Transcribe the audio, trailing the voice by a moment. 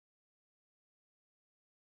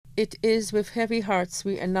It is with heavy hearts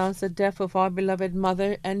we announce the death of our beloved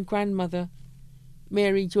mother and grandmother,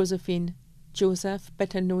 Mary Josephine Joseph,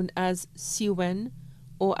 better known as Siwen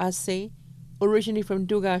or Assay, originally from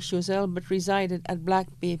Dugas-Choiseul but resided at Black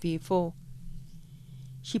Bay, Vieux-Fort.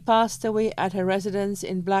 She passed away at her residence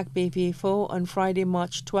in Black Bay, Vieux-Fort on Friday,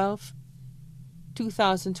 March 12,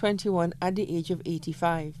 2021, at the age of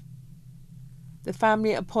 85. The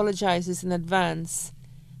family apologizes in advance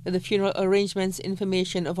that the funeral arrangements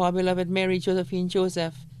information of our beloved Mary Josephine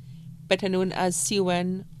Joseph, better known as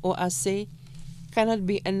Siwen or Assay, cannot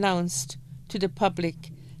be announced to the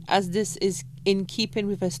public, as this is in keeping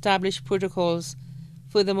with established protocols.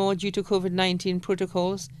 Furthermore, due to COVID-19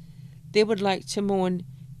 protocols, they would like to mourn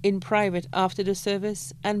in private after the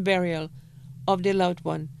service and burial of their loved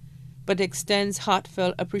one, but extends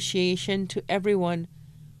heartfelt appreciation to everyone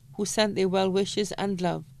who sent their well wishes and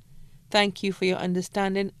love. Thank you for your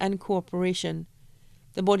understanding and cooperation.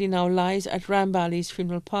 The body now lies at Rambali's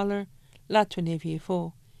funeral parlor, La Tournée,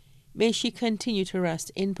 Vieux-Fort. May she continue to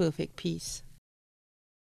rest in perfect peace.